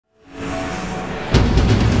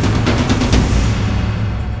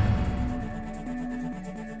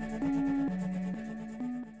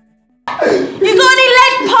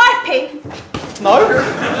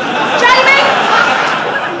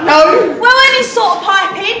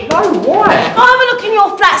No, why? Go have a look in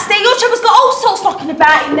your flat, Steve. Your children's got all sorts knocking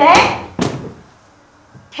about in there.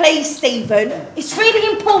 Please, Stephen. It's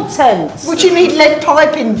really important. What do you need lead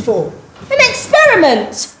piping for? An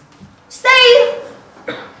experiment. Steve.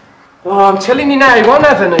 Oh, I'm telling you now, he won't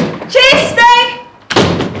have any. Cheers, Steve.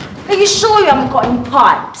 Are you sure you haven't got any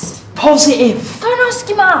pipes? Positive. Go and ask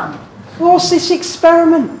your mum. What's this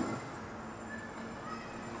experiment?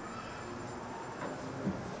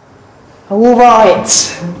 All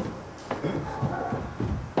right.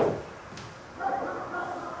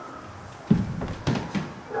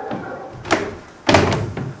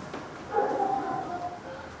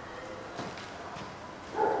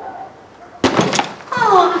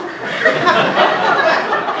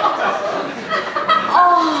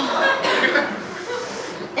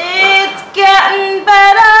 It's getting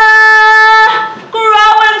better,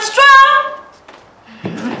 growing strong.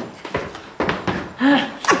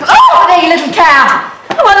 Oh, there, you little cow.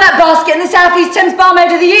 I won that basket in the South East Thames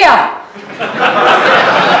Barmaid of the Year.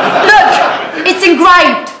 Look, it's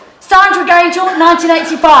engraved. Signed Regained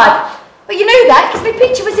 1985. But you knew that because my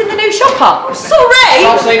picture was in the new shopper. Sorry.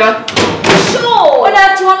 I've seen her. Sure. What on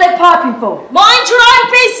earth do you want lead piping for? Mind your own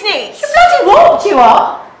business. You bloody what you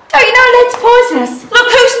are? Don't you know lead's poisonous? Look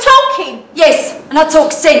who's talking. Yes, and I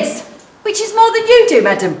talk sense. Which is more than you do,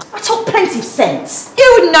 madam. I talk plenty of sense. You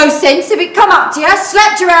wouldn't know sense if it come up to you,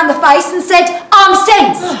 slapped you around the face and said, I'm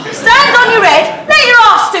sense. Stand on your head. Let your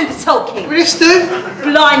arse do the talking. Will this do?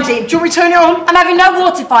 Blinding. Do you want me to turn it on? I'm having no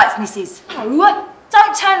water fights, missus. No,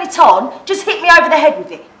 don't turn it on. Just hit me over the head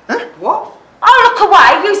with it. Huh? What? I'll look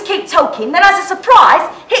away, you keep talking, then as a surprise,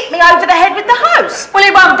 hit me over the head with the hose. Well,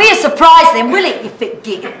 it won't be a surprise then, will it, you fit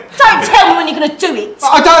git? Don't tell me when you're going to do it.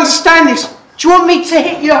 I don't understand this. Do you want me to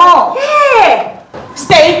hit you hard? Yeah.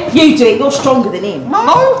 Steve, you do it. You're stronger than him.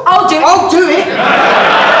 No. I'll do it. I'll do it.